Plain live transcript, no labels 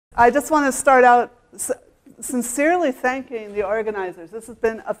I just want to start out sincerely thanking the organizers. This has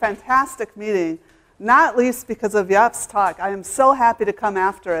been a fantastic meeting, not least because of Jaap's talk. I am so happy to come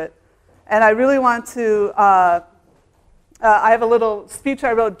after it. And I really want to, I have a little speech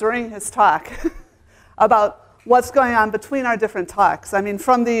I wrote during his talk about what's going on between our different talks. I mean,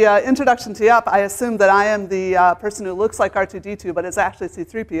 from the introduction to Jaap, I assume that I am the person who looks like R2-D2, but is actually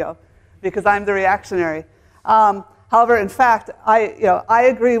C-3PO, because I'm the reactionary. However, in fact, I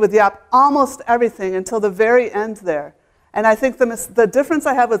agree with Jaap almost everything until the very end there. And I think the difference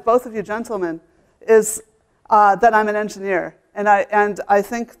I have with both of you gentlemen is that I'm an engineer. And I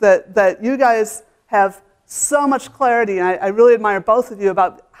think that you guys have so much clarity, and I really admire both of you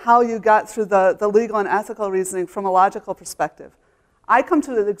about how you got through the legal and ethical reasoning from a logical perspective. I come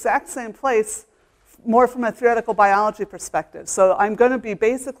to the exact same place more from a theoretical biology perspective. So I'm going to be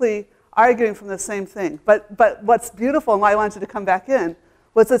basically arguing from the same thing. But what's beautiful and why I wanted you to come back in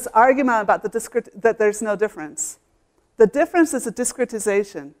was this argument about that there's no difference. The difference is a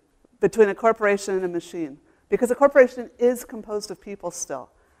discretization between a corporation and a machine, because a corporation is composed of people still.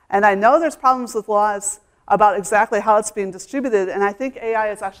 And I know there's problems with laws about exactly how it's being distributed, and I think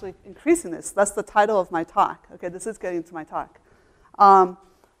AI is actually increasing this. That's the title of my talk. Okay, this is getting to my talk.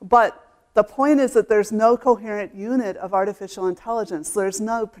 But the point is that there's no coherent unit of artificial intelligence. There's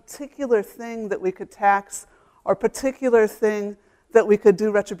no particular thing that we could tax or particular thing that we could do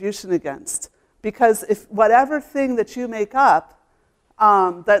retribution against. Because if whatever thing that you make up,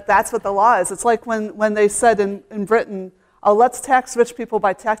 that's what the law is. It's like when they said in Britain, oh, let's tax rich people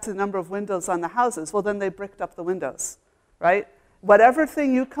by taxing the number of windows on the houses. Well, then they bricked up the windows, right? Whatever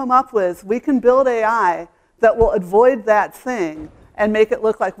thing you come up with, we can build AI that will avoid that thing and make it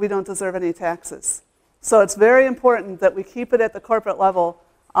look like we don't deserve any taxes. So it's very important that we keep it at the corporate level.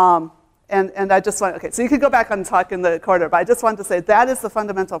 And I just want, okay, so you could go back and talk in the corridor, but I just wanted to say that is the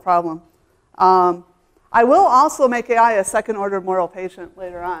fundamental problem. I will also make AI a second-order moral patient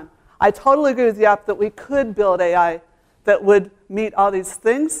later on. I totally agree with Jaap that we could build AI that would meet all these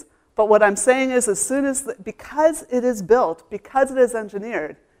things, but what I'm saying is because it is built, because it is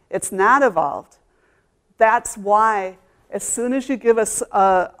engineered, it's not evolved. That's why as soon as you give us,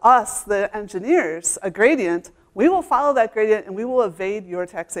 the engineers, a gradient, we will follow that gradient and we will evade your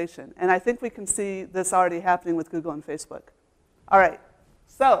taxation. And I think we can see this already happening with Google and Facebook. All right,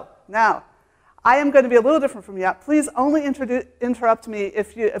 so now, I am going to be a little different from Jaap. Please only interrupt me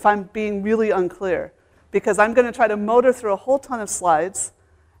if I'm being really unclear, because I'm going to try to motor through a whole ton of slides.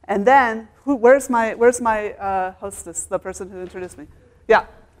 And then, where's my hostess, the person who introduced me? Yeah.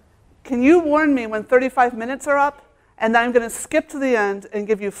 Can you warn me when 35 minutes are up? And then I'm going to skip to the end and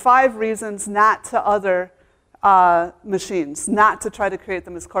give you 5 reasons not to other machines, not to try to create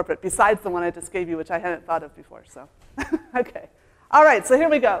them as corporate, besides the one I just gave you, which I hadn't thought of before. So, okay. All right, so here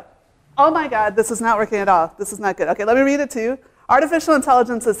we go. Oh my God, this is not working at all. This is not good. Okay, let me read it to you. Artificial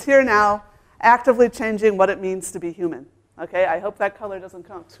intelligence is here now, actively changing what it means to be human. Okay, I hope that color doesn't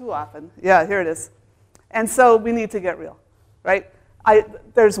come too often. Yeah, here it is. And so we need to get real, right?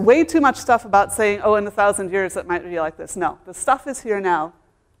 There's way too much stuff about saying, oh, in 1,000 years it might be like this. No, the stuff is here now,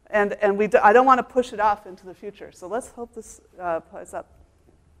 and I don't want to push it off into the future. So let's hope this plays up.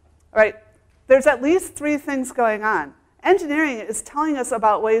 All right, there's at least 3 things going on. Engineering is telling us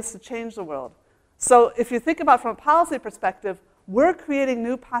about ways to change the world. So if you think about from a policy perspective, we're creating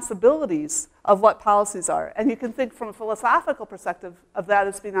new possibilities of what policies are. And you can think from a philosophical perspective of that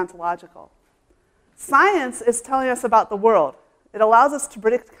as being ontological. Science is telling us about the world. It allows us to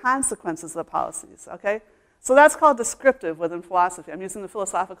predict consequences of policies, okay? So that's called descriptive within philosophy. I'm using the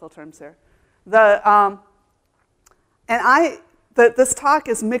philosophical terms here. This talk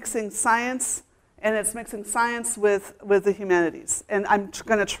is mixing science, and it's mixing science with the humanities. And I'm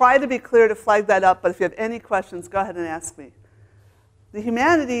going to try to be clear to flag that up, but if you have any questions, go ahead and ask me. The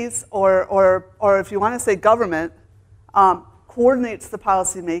humanities, or if you want to say government, coordinates the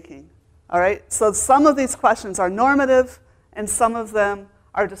policy making, all right? So some of these questions are normative, and some of them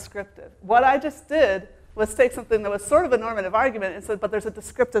are descriptive. What I just did was take something that was sort of a normative argument and said, but there's a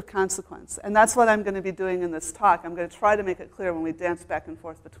descriptive consequence. And that's what I'm going to be doing in this talk. I'm going to try to make it clear when we dance back and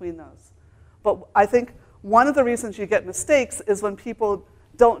forth between those. But I think one of the reasons you get mistakes is when people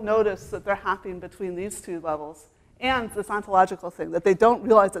don't notice that they're hopping between these 2 levels and this ontological thing, that they don't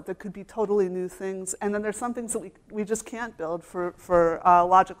realize that there could be totally new things, and then there's some things that we just can't build for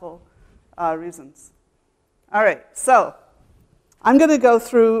logical reasons. All right, so I'm going to go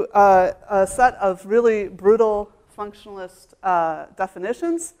through a set of really brutal functionalist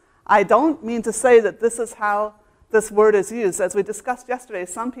definitions. I don't mean to say that this is how this word is used. As we discussed yesterday,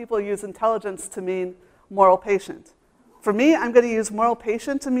 some people use intelligence to mean moral patient. For me, I'm going to use moral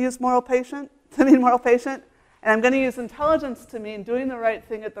patient to mean moral patient, and I'm going to use intelligence to mean doing the right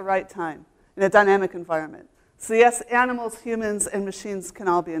thing at the right time in a dynamic environment. So yes, animals, humans, and machines can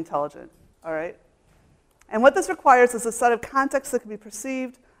all be intelligent, all right? And what this requires is a set of contexts that can be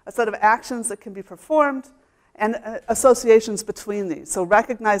perceived, a set of actions that can be performed, and associations between these, so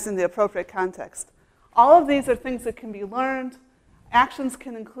recognizing the appropriate context. All of these are things that can be learned. Actions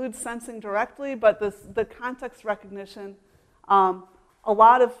can include sensing directly, but the context recognition, a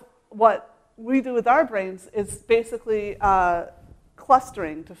lot of what we do with our brains is basically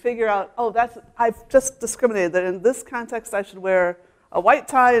clustering to figure out, oh, I've just discriminated that in this context I should wear a white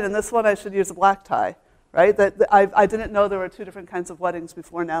tie, and in this one I should use a black tie, right? I didn't know there were two different kinds of weddings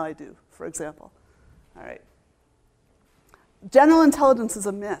before, now I do, for example. All right. General intelligence is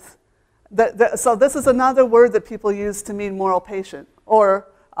a myth. So this is another word that people use to mean moral patient, or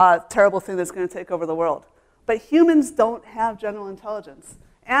a terrible thing that's going to take over the world. But humans don't have general intelligence.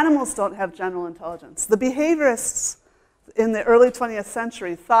 Animals don't have general intelligence. The behaviorists in the early 20th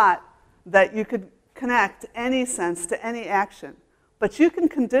century thought that you could connect any sense to any action, but you can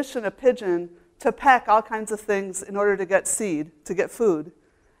condition a pigeon to peck all kinds of things in order to get seed, to get food.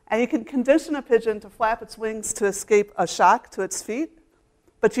 And you can condition a pigeon to flap its wings to escape a shock to its feet,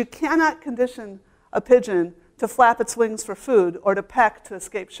 but you cannot condition a pigeon to flap its wings for food or to peck to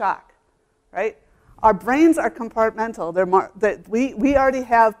escape shock, right? Our brains are compartmental. We already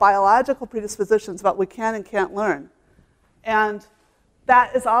have biological predispositions about what we can and can't learn. And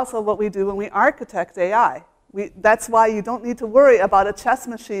that is also what we do when we architect AI. That's why you don't need to worry about a chess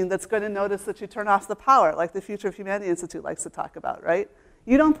machine that's going to notice that you turn off the power, like the Future of Humanity Institute likes to talk about, right?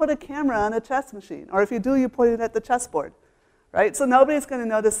 You don't put a camera on a chess machine, or if you do, you point it at the chessboard, right? So nobody's going to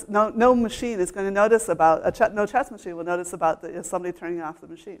notice, no machine is going to notice about, no chess machine will notice about somebody turning off the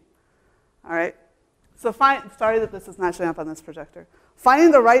machine, all right? So sorry that this is not showing up on this projector.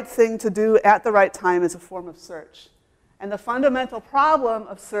 Finding the right thing to do at the right time is a form of search. And the fundamental problem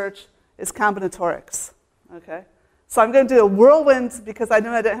of search is combinatorics, okay? So I'm going to do a whirlwind because I knew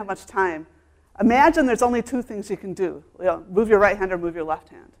I didn't have much time. Imagine there's only two things you can do. Move your right hand or move your left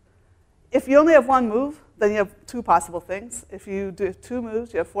hand. If you only have one move, then you have two possible things. If you do two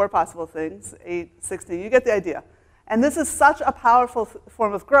moves, you have four possible things, 8, 16. You get the idea. And this is such a powerful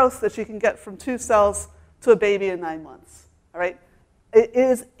form of growth that you can get from 2 cells to a baby in 9 months, all right? It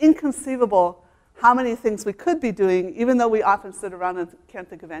is inconceivable how many things we could be doing, even though we often sit around and can't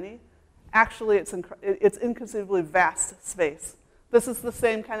think of any. Actually, it's inconceivably vast space. This is the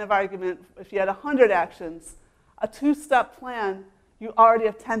same kind of argument if you had 100 actions. A 2-step plan, you already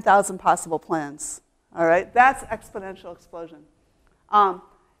have 10,000 possible plans, all right? That's exponential explosion.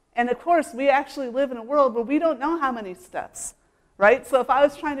 And of course, we actually live in a world where we don't know how many steps, right? So if I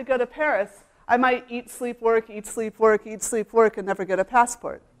was trying to go to Paris, I might eat, sleep, work, eat, sleep, work, eat, sleep, work, and never get a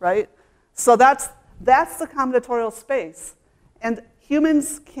passport, right? So that's the combinatorial space. And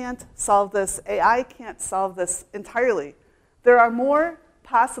humans can't solve this. AI can't solve this entirely. There are more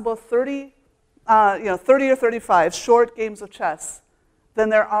possible 30 or 35 short games of chess than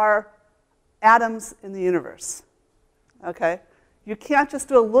there are atoms in the universe, okay? You can't just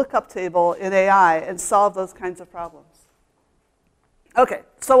do a lookup table in AI and solve those kinds of problems. Okay,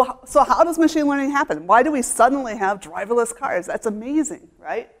 so how does machine learning happen? Why do we suddenly have driverless cars? That's amazing,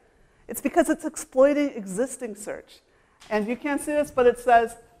 right? It's because it's exploiting existing search. And you can't see this, but it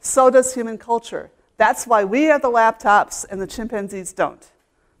says, so does human culture. That's why we have the laptops and the chimpanzees don't.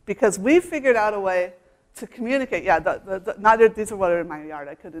 Because we figured out a way to communicate. Yeah, these are what are in my yard.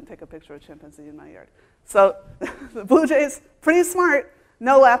 I couldn't take a picture of a chimpanzee in my yard. So the blue jays, pretty smart,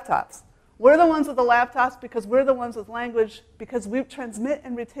 no laptops. We're the ones with the laptops because we're the ones with language, because we transmit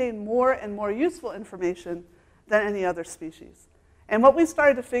and retain more and more useful information than any other species. And what we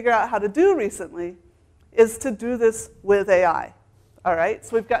started to figure out how to do recently is to do this with AI, all right?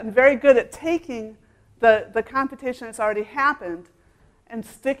 So we've gotten very good at taking the computation that's already happened and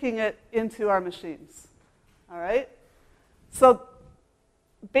sticking it into our machines, all right? So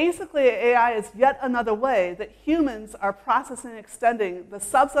basically, AI is yet another way that humans are processing and extending the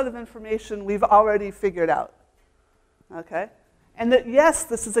subset of information we've already figured out, okay? And that, yes,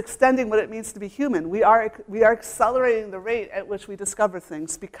 this is extending what it means to be human. We are accelerating the rate at which we discover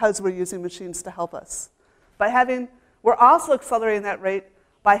things because we're using machines to help us. We're also accelerating that rate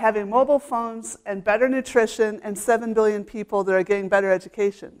by having mobile phones and better nutrition and 7 billion people that are getting better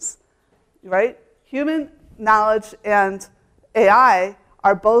educations, right? Human knowledge and AI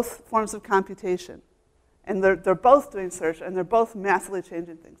are both forms of computation. And they're both doing search, and they're both massively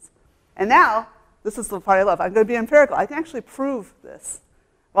changing things. And now, this is the part I love. I'm going to be empirical. I can actually prove this.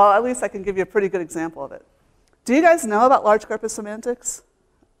 Well, at least I can give you a pretty good example of it. Do you guys know about large corpus semantics?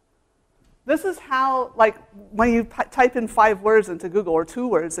 This is how, like, when you type in 5 words into Google, or 2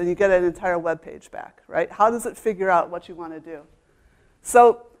 words, and you get an entire web page back, right? How does it figure out what you want to do?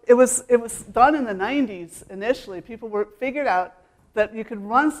 So it was done in the 90s initially. People figured out that you could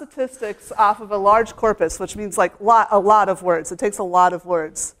run statistics off of a large corpus, which means like a lot of words. It takes a lot of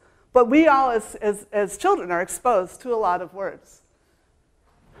words. But we all, as children, are exposed to a lot of words.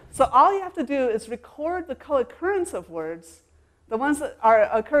 So all you have to do is record the co-occurrence of words, the ones that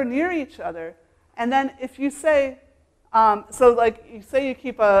occur near each other, and then if you say, so like you say you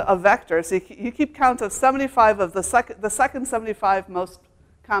keep a vector, so you keep count of 75 of the second 75 most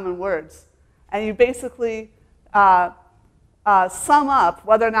common words, and you basically sum up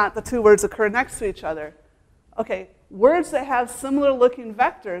whether or not the 2 words occur next to each other. Okay, words that have similar looking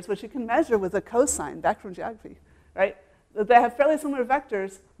vectors, which you can measure with a cosine, back from geography, right? That have fairly similar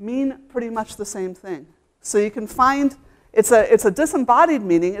vectors mean pretty much the same thing. So you can find, it's a disembodied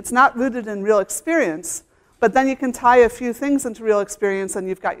meaning, it's not rooted in real experience, but then you can tie a few things into real experience and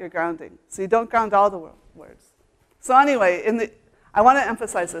you've got your grounding. So you don't ground all the words. So anyway, I want to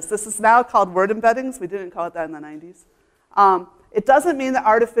emphasize this. This is now called word embeddings. We didn't call it that in the 90s. It doesn't mean that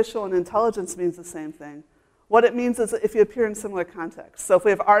artificial and intelligence means the same thing. What it means is if you appear in similar contexts. So if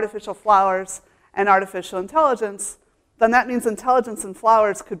we have artificial flowers and artificial intelligence, then that means intelligence and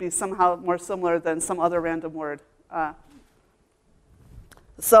flowers could be somehow more similar than some other random word.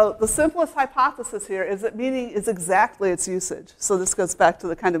 So the simplest hypothesis here is that meaning is exactly its usage. So this goes back to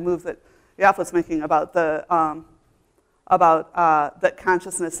the kind of move that Yaf was making about that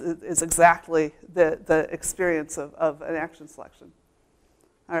consciousness is exactly the experience of an action selection.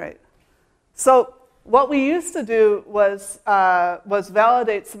 All right. So what we used to do was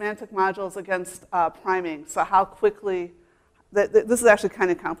validate semantic modules against priming. So how quickly, this is actually kind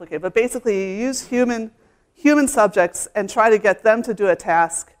of complicated, but basically you use human subjects and try to get them to do a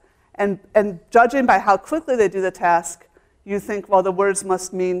task. And judging by how quickly they do the task, you think, well, the words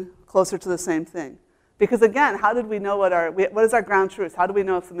must mean closer to the same thing. Because again, how did we know what is our ground truth? How do we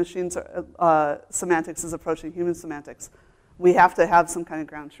know if the machine's semantics is approaching human semantics? We have to have some kind of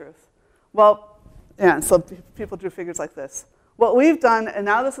ground truth. Well, yeah, so people drew figures like this. What we've done, and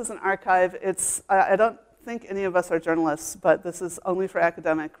now this is an archive, I don't think any of us are journalists, but this is only for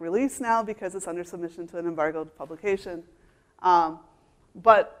academic release now because it's under submission to an embargoed publication.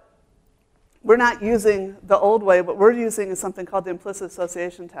 But we're not using the old way. What we're using is something called the implicit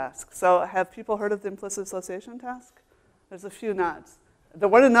association task. So have people heard of the implicit association task? There's a few nods. There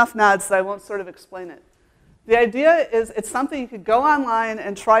weren't enough nods, so I won't sort of explain it. The idea is it's something you could go online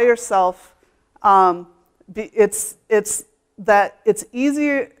and try yourself. It's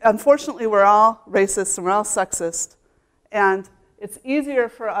easier. Unfortunately, we're all racist and we're all sexist. And it's easier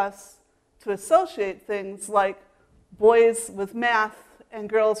for us to associate things like boys with math and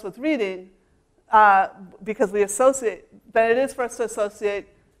girls with reading because we associate, than it is for us to associate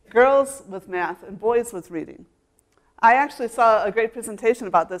girls with math and boys with reading. I actually saw a great presentation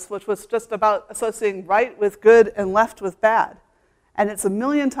about this, which was just about associating right with good and left with bad. And it's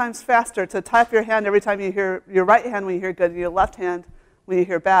 1,000,000 times faster to tap your hand every time you hear your right hand when you hear good and your left hand when you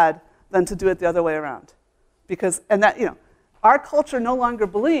hear bad than to do it the other way around. Our culture no longer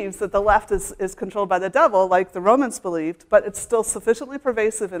believes that the left is controlled by the devil like the Romans believed, but it's still sufficiently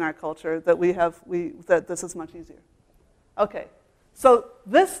pervasive in our culture that that this is much easier. Okay, so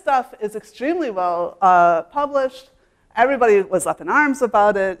this stuff is extremely well published. Everybody was up in arms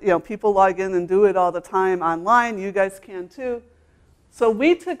about it. People log in and do it all the time online. You guys can too. So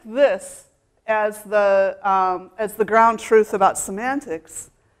we took this as the ground truth about semantics,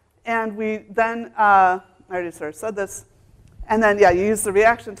 and we then, I already sort of said this, and then, you use the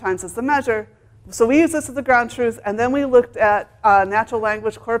reaction times as the measure. So we used this as the ground truth, and then we looked at natural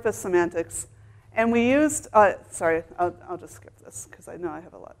language corpus semantics, and we used, sorry, I'll just skip this, because I know I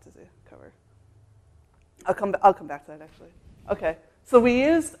have a lot to cover. I'll come back to that, actually. Okay, so we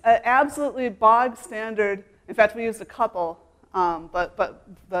used an absolutely bog standard, in fact, we used a couple, but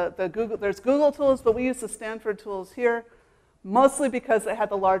there's Google tools, but we used the Stanford tools here, mostly because they had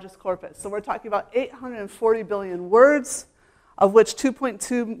the largest corpus. So we're talking about 840 billion words, of which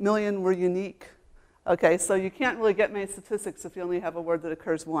 2.2 million were unique. Okay, so you can't really get many statistics if you only have a word that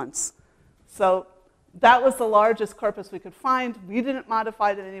occurs once. So that was the largest corpus we could find. We didn't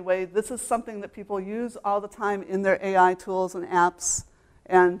modify it in any way. This is something that people use all the time in their AI tools and apps.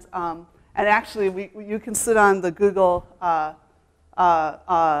 And actually, you can sit on the Google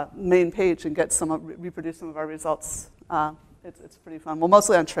main page and get reproduce some of our results. It's pretty fun. Well,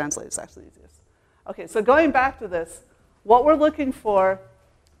 mostly on Translate, it's actually easiest. Okay, so going back to this, what we're looking for,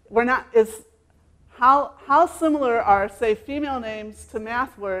 is how similar are, say, female names to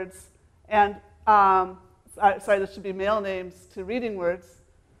math words and, sorry, this should be male names to reading words,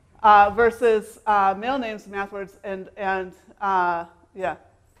 versus male names to math words and sorry,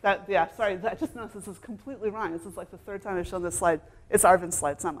 I just noticed this is completely wrong. This is like the third time I've shown this slide. It's Arvin's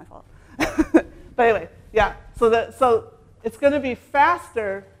slide, it's not my fault. But anyway, yeah, so it's going to be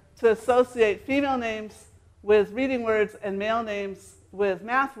faster to associate female names with reading words and male names with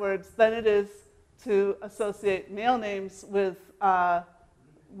math words than it is to associate male names with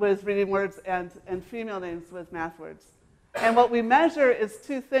reading words and female names with math words. And what we measure is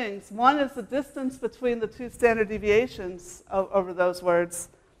two things. One is the distance between the two standard deviations over those words.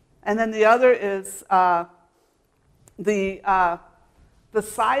 And then the other is the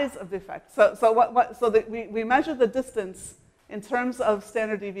size of the effect. So we measure the distance in terms of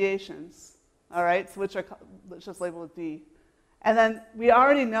standard deviations, all right, so which are just labeled with D. And then we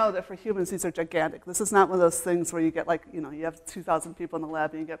already know that for humans, these are gigantic. This is not one of those things where you get like, you have 2,000 people in the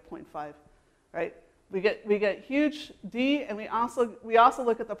lab and you get 0.5, right? We get huge D, and we also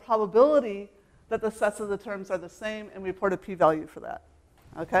look at the probability that the sets of the terms are the same, and we report a p-value for that.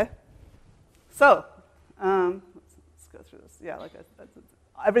 Okay? So, let's go through this. Yeah, like I said,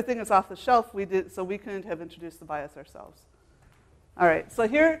 everything is off the shelf. So we couldn't have introduced the bias ourselves. All right, so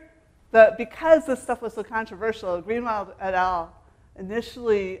here, because this stuff was so controversial, Greenwald et al.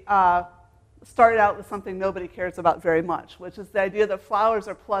 Initially started out with something nobody cares about very much, which is the idea that flowers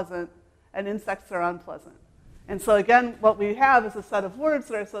are pleasant and insects are unpleasant. And so again, what we have is a set of words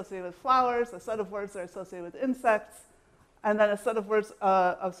that are associated with flowers, a set of words that are associated with insects, and then a set of words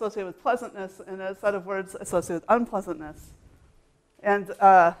associated with pleasantness, and a set of words associated with unpleasantness. And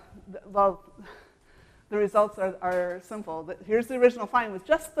well, the results are simple. Here's the original finding. With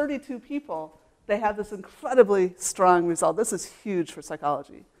just 32 people, they have this incredibly strong result. This is huge for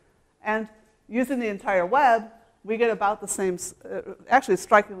psychology. And using the entire web, we get about the same, actually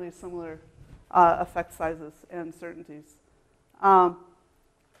strikingly similar effect sizes and certainties.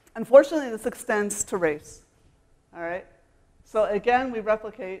 Unfortunately, this extends to race. All right? So again, we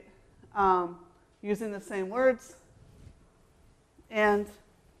replicate using the same words. And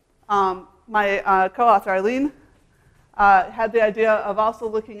my co-author, Eileen, had the idea of also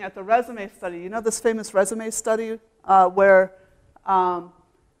looking at the resume study. You know this famous resume study where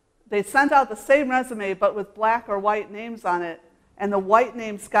they sent out the same resume but with black or white names on it, and the white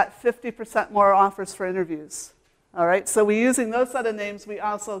names got 50% more offers for interviews. All right, so using those set of names, we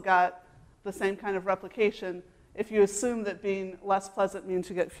also got the same kind of replication if you assume that being less pleasant means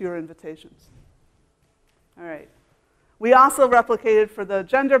you get fewer invitations. All right. We also replicated for the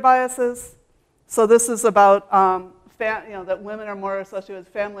gender biases. So this is about that women are more associated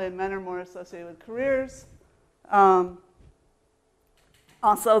with family and men are more associated with careers.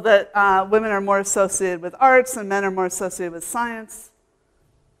 Also that women are more associated with arts and men are more associated with science.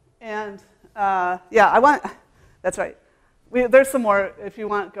 And that's right. There's some more. If you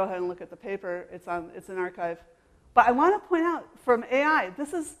want, go ahead and look at the paper. It's an archive. But I want to point out from AI,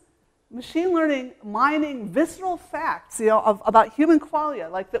 this is machine learning mining visceral facts, about human qualia,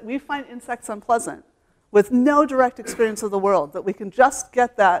 like that we find insects unpleasant with no direct experience of the world, that we can just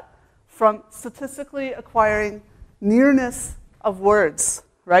get that from statistically acquiring nearness of words,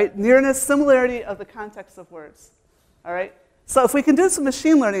 right? Nearness, similarity of the context of words, all right? So if we can do some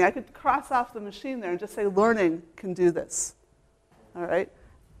machine learning, I could cross off the machine there and just say learning can do this, all right?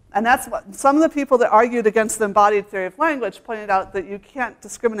 And that's what some of the people that argued against the embodied theory of language pointed out, that you can't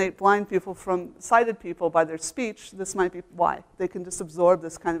discriminate blind people from sighted people by their speech. This might be why. They can just absorb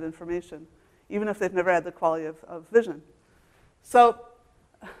this kind of information, even if they've never had the quality of vision. So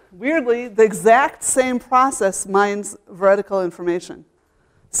weirdly, the exact same process mines vertical information.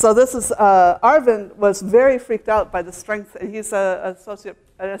 So this is, Arvind was very freaked out by the strength, and he's an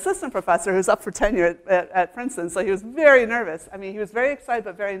assistant professor who's up for tenure at Princeton, so he was very nervous. I mean, he was very excited,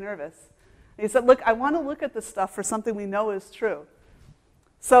 but very nervous. And he said, look, I want to look at this stuff for something we know is true.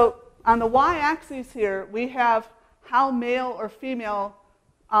 So on the y-axis here, we have how male or female,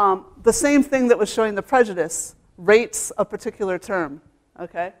 the same thing that was showing the prejudice, rates a particular term,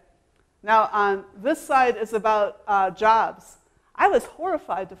 okay? Now on this side is about jobs. I was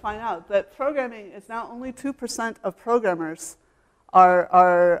horrified to find out that programming is now only 2% of programmers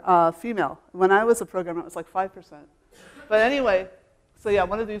are female. When I was a programmer, it was like 5%. But anyway, so yeah,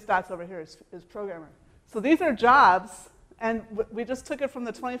 one of these dots over here is programmer. So these are jobs, and we just took it from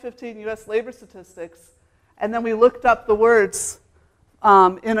the 2015 US labor statistics, and then we looked up the words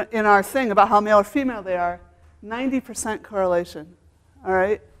in our thing about how male or female they are. 90% correlation, all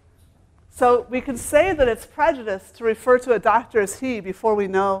right? So we can say that it's prejudice to refer to a doctor as he before we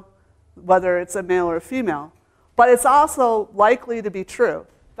know whether it's a male or a female. But it's also likely to be true.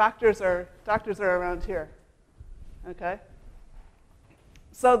 Doctors are around here, okay?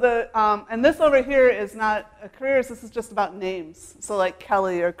 So and this over here is not careers, this is just about names. So like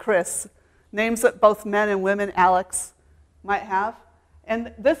Kelly or Chris, names that both men and women, Alex, might have.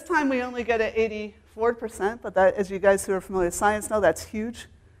 And this time we only get at 84%, but that, as you guys who are familiar with science know, that's huge.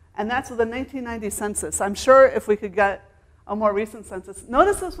 And that's with the 1990 census. I'm sure if we could get a more recent census.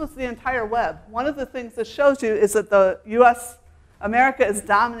 Notice this was the entire web. One of the things this shows you is that the America is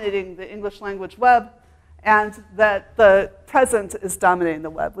dominating the English language web, and that the present is dominating the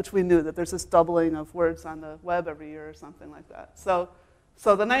web, which we knew that there's this doubling of words on the web every year or something like that. So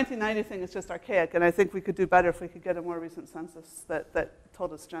the 1990 thing is just archaic, and I think we could do better if we could get a more recent census that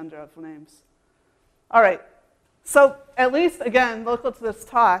told us gender of names. All right, so at least, again, local to this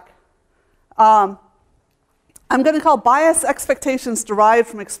talk, I'm going to call bias expectations derived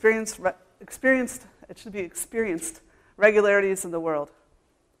from experienced, it should be experienced, regularities in the world,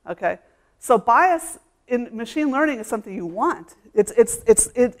 okay? So bias in machine learning is something you want. It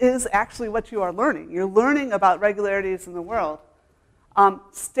is actually what you are learning. You're learning about regularities in the world.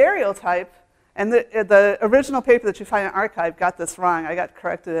 Stereotype, and the original paper that you find in arXiv got this wrong. I got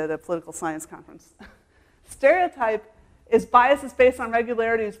corrected at a political science conference. Stereotype is biases based on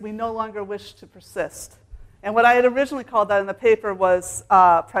regularities we no longer wish to persist. And what I had originally called that in the paper was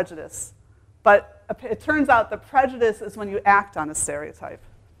prejudice. But it turns out that prejudice is when you act on a stereotype.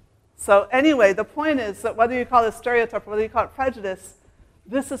 So anyway, the point is that whether you call it stereotype or whether you call it prejudice,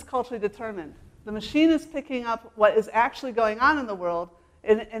 this is culturally determined. The machine is picking up what is actually going on in the world,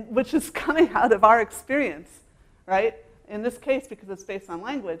 and which is coming out of our experience, right? In this case, because it's based on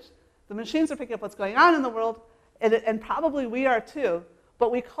language, the machines are picking up what's going on in the world, and probably we are too,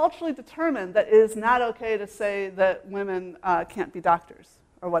 but we culturally determine that it is not okay to say that women can't be doctors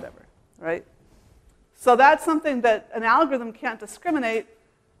or whatever, right? So that's something that an algorithm can't discriminate.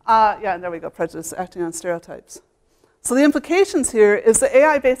 Yeah, and there we go, prejudice acting on stereotypes. So the implications here is that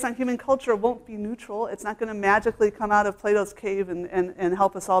AI based on human culture won't be neutral. It's not going to magically come out of Plato's cave and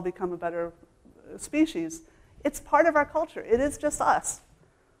help us all become a better species. It's part of our culture. It is just us,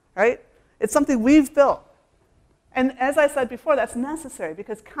 right? It's something we've built. And as I said before, that's necessary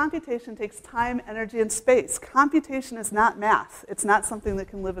because computation takes time, energy, and space. Computation is not math. It's not something that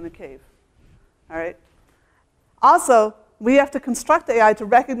can live in a cave, all right? Also, we have to construct AI to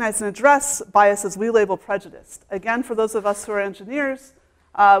recognize and address biases we label prejudiced. Again, for those of us who are engineers,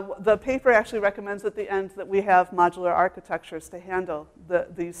 the paper actually recommends at the end that we have modular architectures to handle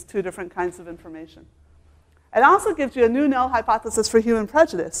these two different kinds of information. It also gives you a new null hypothesis for human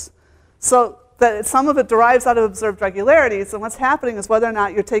prejudice. So that some of it derives out of observed regularities, and what's happening is whether or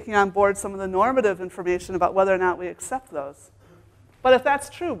not you're taking on board some of the normative information about whether or not we accept those. But if that's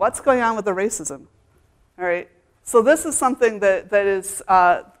true, what's going on with the racism? All right. So this is something that is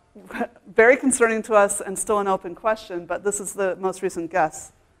very concerning to us and still an open question, but this is the most recent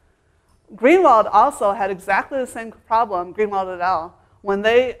guess. Greenwald also had exactly the same problem, Greenwald et al., when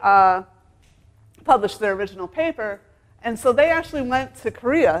they published their original paper, and so they actually went to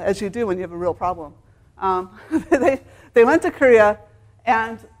Korea, as you do when you have a real problem. They went to Korea,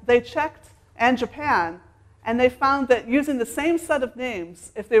 and they checked, and Japan, and they found that using the same set of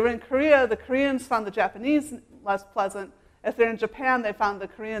names, if they were in Korea, the Koreans found the Japanese less pleasant. If they're in Japan, they found the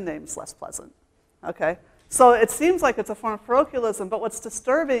Korean names less pleasant, okay? So it seems like it's a form of parochialism, but what's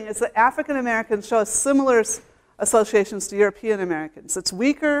disturbing is that African Americans show similar associations to European Americans. It's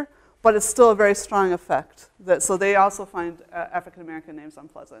weaker, but it's still a very strong effect. So they also find African American names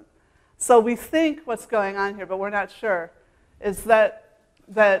unpleasant. So we think what's going on here, but we're not sure, is that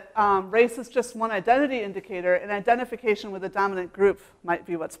race is just one identity indicator, and identification with a dominant group might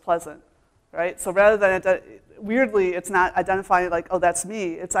be what's pleasant, right? So rather than, weirdly, it's not identifying like, oh, that's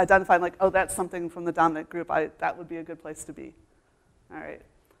me. It's identifying like, oh, that's something from the dominant group. That would be a good place to be, all right?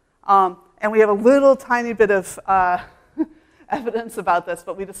 And we have a little tiny bit of evidence about this,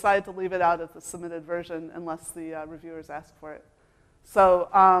 but we decided to leave it out of the submitted version unless the reviewers ask for it.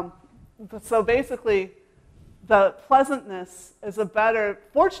 So, so basically, the pleasantness is a better,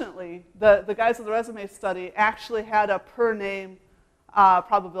 fortunately, the guys with the resume study actually had a per name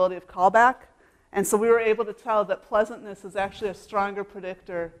probability of callback. And so we were able to tell that pleasantness is actually a stronger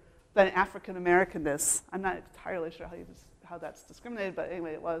predictor than African Americanness. I'm not entirely sure how that's discriminated, but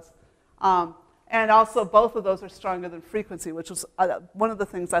anyway, it was. And also both of those are stronger than frequency, which was one of the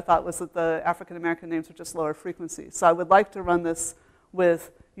things I thought was that the African American names are just lower frequency. So I would like to run this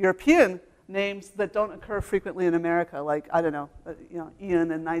with European names that don't occur frequently in America, like, I don't know,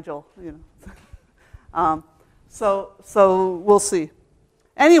 Ian and Nigel, So we'll see.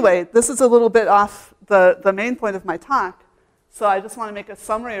 Anyway, this is a little bit off the main point of my talk, so I just want to make a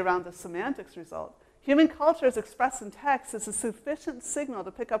summary around the semantics result. Human culture as expressed in text is a sufficient signal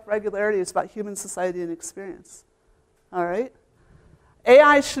to pick up regularities about human society and experience. All right?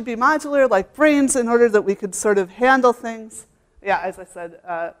 AI should be modular, like brains, in order that we could sort of handle things. Yeah, as I said,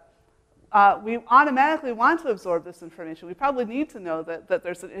 we automatically want to absorb this information. We probably need to know that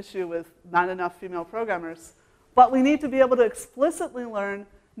there's an issue with not enough female programmers. But we need to be able to explicitly learn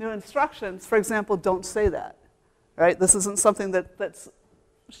new instructions. For example, don't say that. Right? This isn't something that's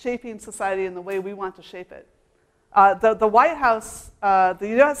shaping society in the way we want to shape it. The White House,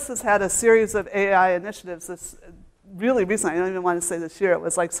 the US has had a series of AI initiatives this really recently. I don't even want to say this year. It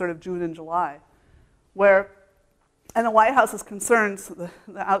was like sort of June and July, and the White House's concerns,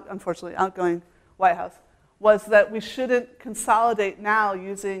 unfortunately outgoing White House, was that we shouldn't consolidate now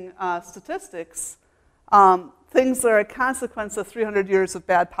using statistics things that are a consequence of 300 years of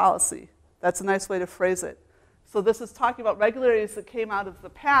bad policy. That's a nice way to phrase it. So this is talking about regularities that came out of the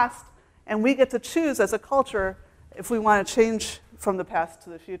past, and we get to choose as a culture if we want to change from the past to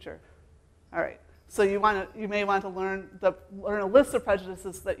the future. All right. So you may want to learn a list of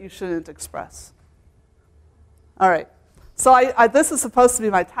prejudices that you shouldn't express. All right. So this is supposed to be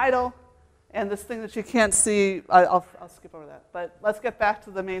my title, and this thing that you can't see, I'll skip over that. But let's get back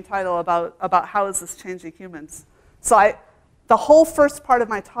to the main title about how is this changing humans. So the whole first part of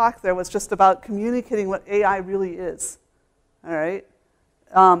my talk there was just about communicating what AI really is. All right.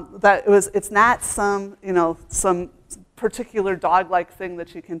 It's not some particular dog-like thing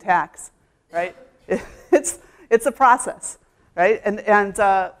that you can tax, right? It's a process, right? And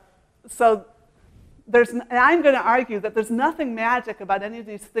so and I'm going to argue that there's nothing magic about any of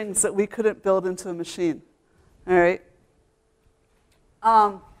these things that we couldn't build into a machine, all right?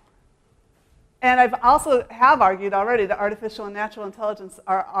 And I've also argued already that artificial and natural intelligence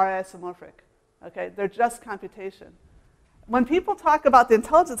are isomorphic, okay? They're just computation. When people talk about the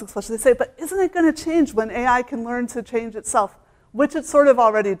intelligence explosion, they say, but isn't it going to change when AI can learn to change itself? Which it sort of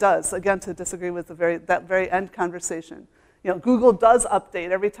already does, again, to disagree with that very end conversation. Google does update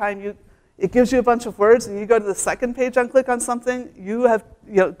every time it gives you a bunch of words and you go to the second page and click on something,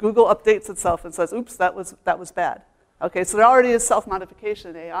 Google updates itself and says, oops, that was bad. Okay, so there already is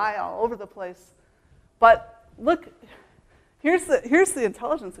self-modification, AI all over the place. But look, here's the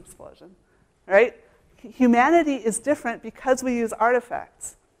intelligence explosion, right? Humanity is different because we use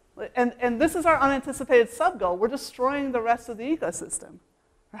artifacts. And this is our unanticipated sub-goal. We're destroying the rest of the ecosystem,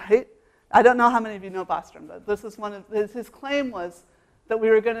 right? I don't know how many of you know Bostrom, but this is his claim was that we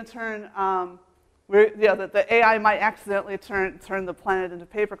were going to turn, that the AI might accidentally turn the planet into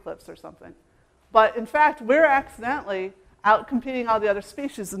paperclips or something. But in fact, we're accidentally out-competing all the other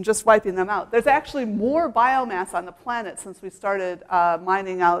species and just wiping them out. There's actually more biomass on the planet since we started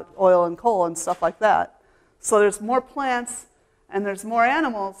mining out oil and coal and stuff like that. So there's more plants and there's more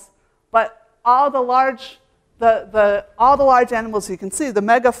animals, but all the large animals you can see, the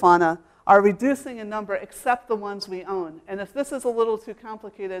megafauna, are reducing in number except the ones we own. And if this is a little too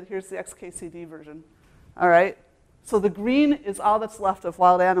complicated, here's the XKCD version. All right? So the green is all that's left of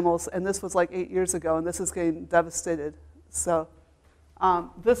wild animals, and this was like 8 years ago, and this is getting devastated. So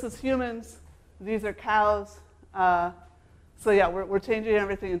this is humans. These are cows. So yeah, we're changing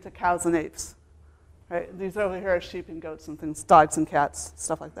everything into cows and apes. Right? These over here are sheep and goats and things, dogs and cats,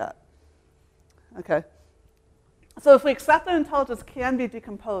 stuff like that. Okay. So if we accept that intelligence can be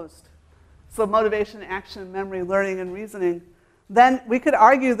decomposed, so motivation, action, memory, learning, and reasoning, then we could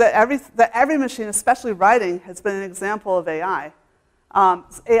argue that every machine, especially writing, has been an example of AI.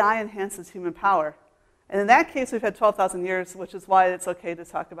 AI enhances human power. And in that case, we've had 12,000 years, which is why it's okay to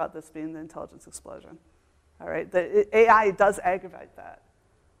talk about this being the intelligence explosion. All right, AI does aggravate that.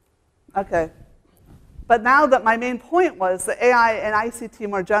 Okay. But now that my main point was that AI and ICT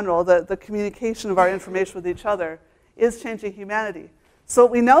more general, the communication of our information with each other, is changing humanity. So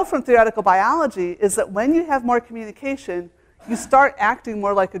what we know from theoretical biology is that when you have more communication, you start acting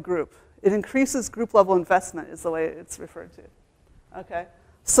more like a group. It increases group level investment is the way it's referred to. Okay?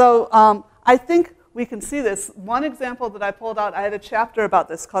 So I think we can see this. One example that I pulled out, I had a chapter about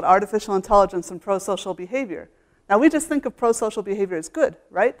this called Artificial Intelligence and Pro-Social Behavior. Now we just think of pro-social behavior as good,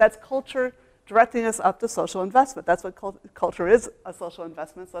 right? That's culture directing us up to social investment. That's what culture is, a social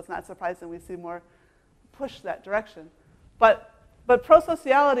investment, so it's not surprising we see more push that direction. But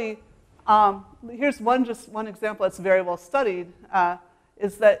pro-sociality, here's one example that's very well studied,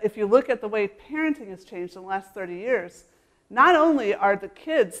 is that if you look at the way parenting has changed in the last 30 years, not only are the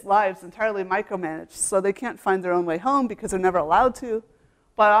kids' lives entirely micromanaged, so they can't find their own way home because they're never allowed to,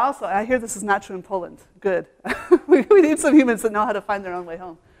 but also, I hear this is not true in Poland. Good. we need some humans that know how to find their own way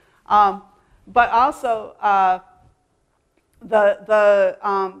home. But also,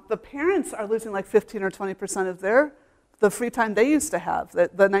 the parents are losing like 15 or 20% of the free time they used to have, the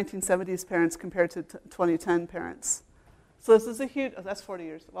 1970s parents compared to 2010 parents. So this is a huge, oh, that's 40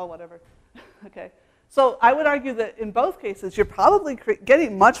 years, well, whatever. Okay. So I would argue that in both cases, you're probably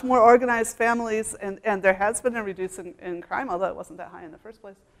getting much more organized families, and there has been a reduction in crime, although it wasn't that high in the first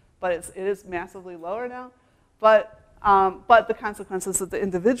place. But it is massively lower now. But the consequences is that the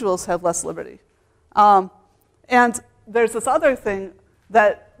individuals have less liberty. And there's this other thing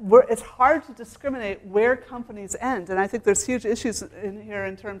that it's hard to discriminate where companies end. And I think there's huge issues in here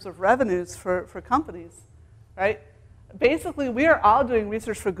in terms of revenues for companies, right? Basically, we are all doing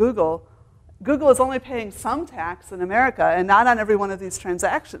research for Google. Google is only paying some tax in America and not on every one of these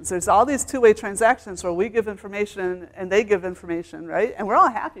transactions. There's all these two-way transactions where we give information and they give information, right? And we're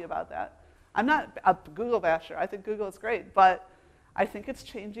all happy about that. I'm not a Google basher. I think Google is great, but I think it's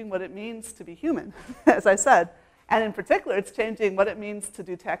changing what it means to be human, as I said. And in particular, it's changing what it means to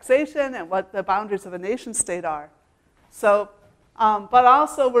do taxation and what the boundaries of a nation state are. So, but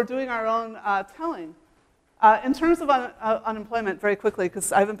also we're doing our own telling. In terms of unemployment, very quickly,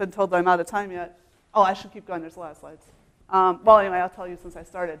 because I haven't been told that I'm out of time yet. Oh, I should keep going. There's a lot of slides. Well, anyway, I'll tell you since I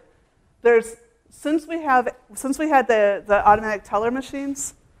started. Since we had the automatic teller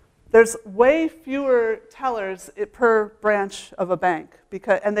machines, there's way fewer tellers per branch of a bank,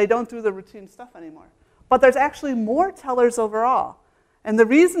 and they don't do the routine stuff anymore. But there's actually more tellers overall. And the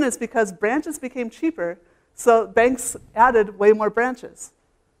reason is because branches became cheaper, so banks added way more branches.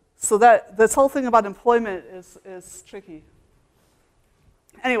 So that this whole thing about employment is tricky.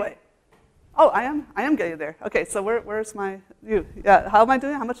 Anyway, oh, I am getting there. Okay, so where's you? Yeah, how am I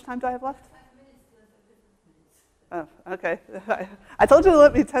doing? How much time do I have left? 5 minutes. Oh, okay. I told you to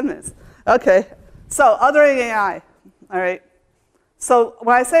let me 10 minutes. Okay, so othering AI. All right. So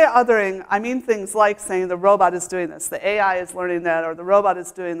when I say othering, I mean things like saying the robot is doing this, the AI is learning that, or the robot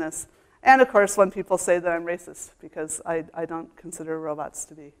is doing this. And of course, when people say that I'm racist, because I don't consider robots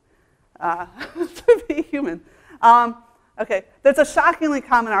to be human. Okay, there's a shockingly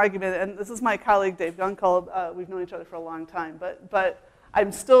common argument, and this is my colleague Dave Gunkel. We've known each other for a long time, but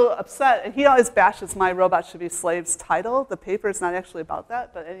I'm still upset, and he always bashes my "robots should be slaves" title. The paper is not actually about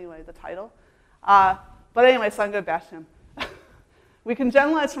that, but anyway, the title. But anyway, so I'm going to bash him. We can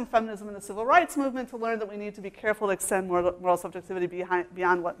generalize from feminism and the civil rights movement to learn that we need to be careful to extend moral subjectivity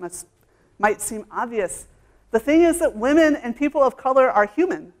beyond what might seem obvious. The thing is that women and people of color are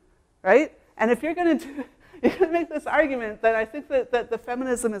human, right? And if you're going to make this argument, then I think that the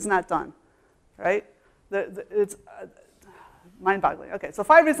feminism is not done, right? It's mind-boggling. Okay, so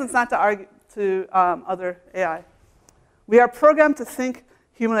 5 reasons not to argue to other AI. We are programmed to think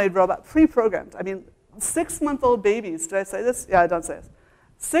humanoid robot, pre-programmed. I mean, 6-month-old babies, did I say this? Yeah, I don't say this.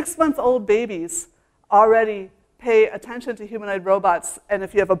 6-month-old babies already pay attention to humanoid robots, and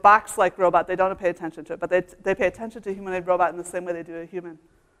if you have a box-like robot, they don't pay attention to it, but they pay attention to a humanoid robot in the same way they do a human.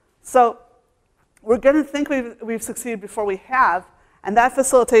 So we're going to think we've succeeded before we have, and that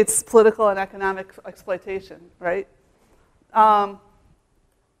facilitates political and economic exploitation, right? I'll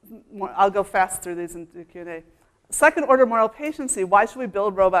go fast through these in the Q&A. Second-order moral patiency. Why should we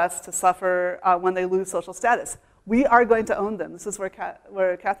build robots to suffer when they lose social status? We are going to own them. This is where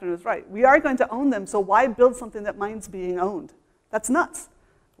Catherine was right. We are going to own them, so why build something that minds being owned? That's nuts.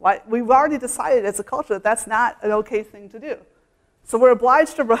 We've already decided as a culture that that's not an okay thing to do. So we're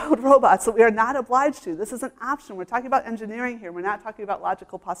obliged to build robots that we are not obliged to. This is an option. We're talking about engineering here. We're not talking about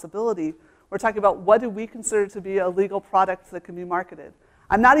logical possibility. We're talking about what do we consider to be a legal product that can be marketed.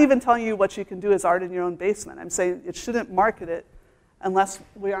 I'm not even telling you what you can do as art in your own basement. I'm saying it shouldn't market it unless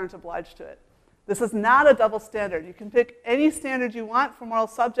we aren't obliged to it. This is not a double standard. You can pick any standard you want for moral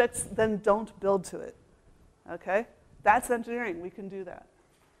subjects, then don't build to it. Okay? That's engineering. We can do that.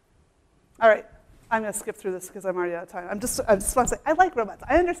 All right. I'm going to skip through this because I'm already out of time. I just want to say, I like robots.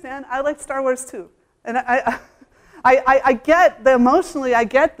 I understand. I like Star Wars too. And I get the emotionally, I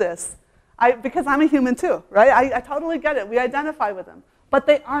get this. Because I'm a human too, right? I totally get it. We identify with them. But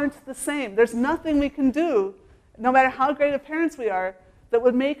they aren't the same. There's nothing we can do, no matter how great of parents we are, that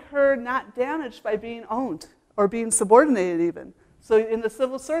would make her not damaged by being owned or being subordinated even. So in the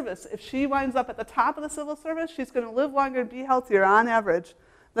civil service, if she winds up at the top of the civil service, she's going to live longer and be healthier on average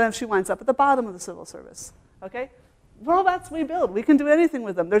than if she winds up at the bottom of the civil service. Okay? Robots we build. We can do anything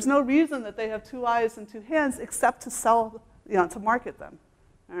with them. There's no reason that they have 2 eyes and 2 hands except to sell, to market them.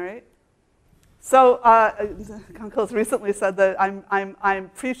 All right? So Gunkel recently said that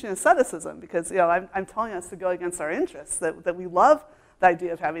I'm preaching asceticism because I'm telling us to go against our interests, that we love the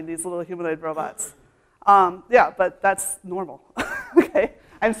idea of having these little humanoid robots. Yeah, but that's normal. Okay,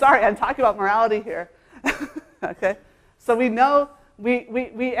 I'm sorry, I'm talking about morality here. Okay, so we know we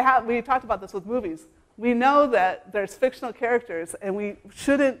talked about this with movies. We know that there's fictional characters, and we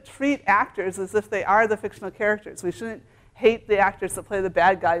shouldn't treat actors as if they are the fictional characters. We shouldn't hate the actors that play the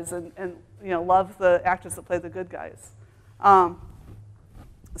bad guys and love the actors that play the good guys.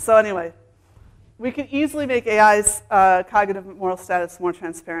 So anyway, we can easily make AI's cognitive and moral status more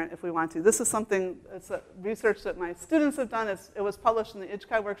transparent if we want to. This is something, it's research that my students have done. It was published in the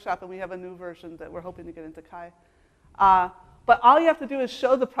IJCAI workshop, and we have a new version that we're hoping to get into CHI. But all you have to do is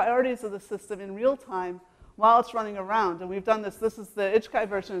show the priorities of the system in real time while it's running around. And we've done this. This is the IJCAI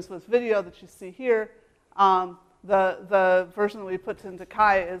version. This was video that you see here. The version that we put into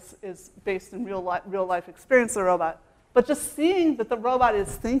CHI is based in real life experience of the robot. But just seeing that the robot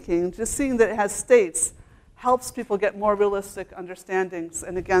is thinking, just seeing that it has states, helps people get more realistic understandings.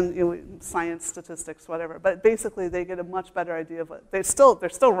 And again, science, statistics, whatever. But basically, they get a much better idea of it. They're still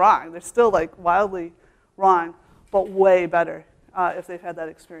wrong. They're still like wildly wrong, but way better if they've had that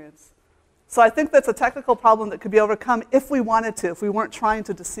experience. So I think that's a technical problem that could be overcome if we wanted to, if we weren't trying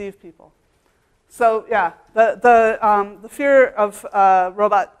to deceive people. So yeah, the fear of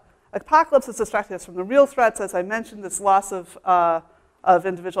robot apocalypse is distracting us from the real threats, as I mentioned, this loss of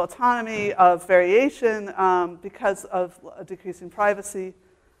individual autonomy, of variation because of decreasing privacy.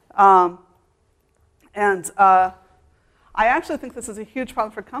 I actually think this is a huge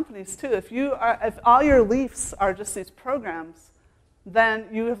problem for companies too. If all your leafs are just these programs, then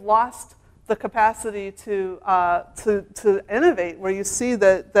you have lost the capacity to innovate. Where you see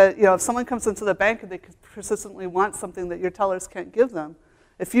that if someone comes into the bank and they persistently want something that your tellers can't give them,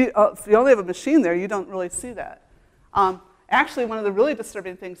 if you only have a machine there, you don't really see that. Actually, one of the really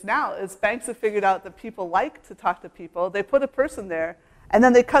disturbing things now is banks have figured out that people like to talk to people. They put a person there, and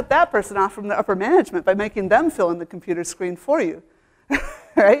then they cut that person off from the upper management by making them fill in the computer screen for you,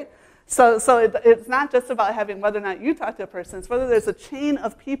 right? So it's not just about having whether or not you talk to a person. It's whether there's a chain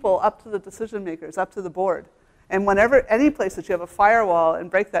of people up to the decision makers, up to the board. And whenever, any place that you have a firewall and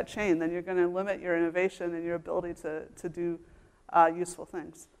break that chain, then you're going to limit your innovation and your ability to do useful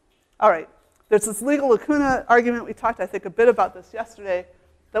things. All right, there's this legal lacuna argument. We talked, I think, a bit about this yesterday,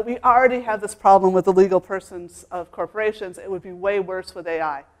 that we already have this problem with the legal persons of corporations. It would be way worse with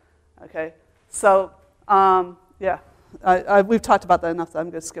AI, okay? So, yeah, we've talked about that enough that I'm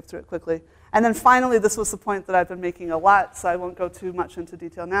going to skip through it quickly. And then finally, this was the point that I've been making a lot, so I won't go too much into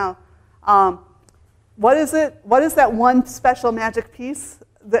detail now. What is it? What is that one special magic piece?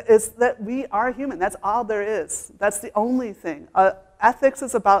 That is that we are human. That's all there is. That's the only thing. Ethics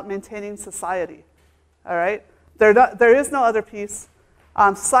is about maintaining society, all right? There is no other piece.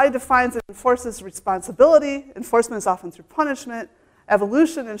 Society defines and enforces responsibility. Enforcement is often through punishment.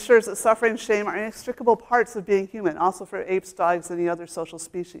 Evolution ensures that suffering and shame are inextricable parts of being human, also for apes, dogs, and any other social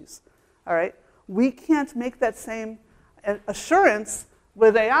species, all right? We can't make that same assurance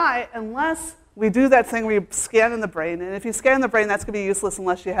with AI unless we do that thing where you scan in the brain. And if you scan in the brain, that's going to be useless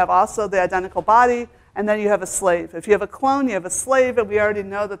unless you have also the identical body, and then you have a slave. If you have a clone, you have a slave, and we already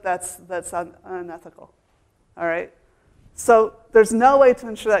know that that's unethical, all right? So there's no way to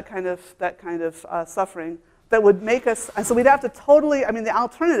ensure that kind of suffering that would make us, and so we'd have to totally, I mean, the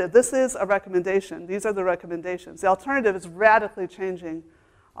alternative, this is a recommendation. These are the recommendations. The alternative is radically changing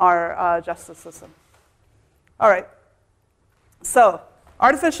our justice system. All right, so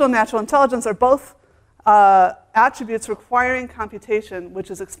artificial and natural intelligence are both attributes requiring computation, which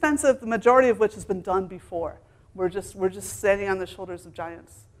is expensive, the majority of which has been done before. We're just standing on the shoulders of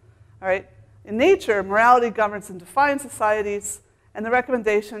giants, all right? In nature, morality governs and defines societies, and the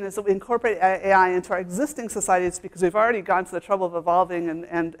recommendation is that we incorporate AI into our existing societies because we've already gone to the trouble of evolving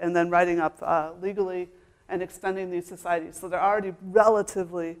and then writing up legally and extending these societies. So they're already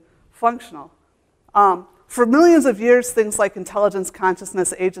relatively functional. For millions of years, things like intelligence,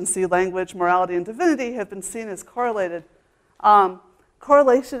 consciousness, agency, language, morality, and divinity have been seen as correlated.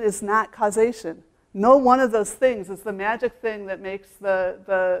 Correlation is not causation. No one of those things is the magic thing that makes the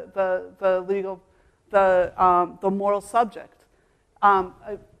moral subject.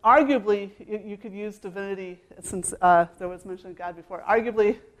 Arguably, you could use divinity, since there was mention of God before.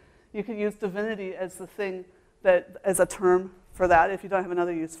 Arguably, you could use divinity as the thing as a term for that if you don't have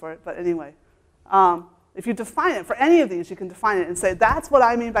another use for it. But anyway, if you define it for any of these, you can define it and say that's what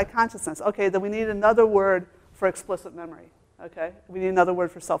I mean by consciousness. Okay, then we need another word for explicit memory. Okay, we need another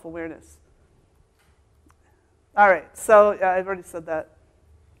word for self-awareness. All right, so yeah, I've already said that.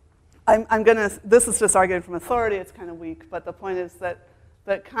 This is just arguing from authority, it's kind of weak, but the point is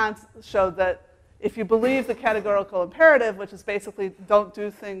that Kant showed that if you believe the categorical imperative, which is basically don't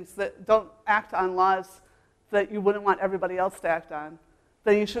act on laws that you wouldn't want everybody else to act on,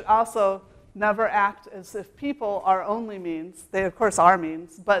 then you should also never act as if people are only means. They, of course, are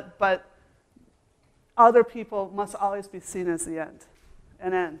means, but other people must always be seen as the end,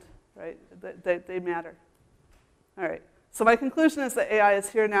 an end, right? They matter. All right, so my conclusion is that AI is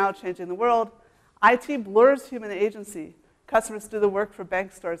here now, changing the world. IT blurs human agency. Customers do the work for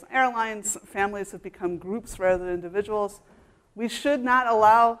bank, stores, and airlines. Families have become groups rather than individuals. We should not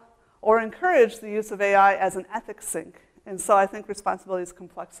allow or encourage the use of AI as an ethics sink. And so I think responsibility is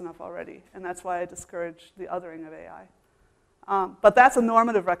complex enough already, and that's why I discourage the othering of AI. But that's a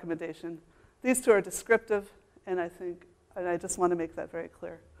normative recommendation. These two are descriptive, and I just want to make that very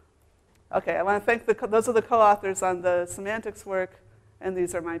clear. Okay, I want to thank those are the co-authors on the semantics work, and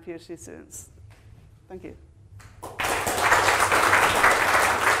these are my PhD students. Thank you.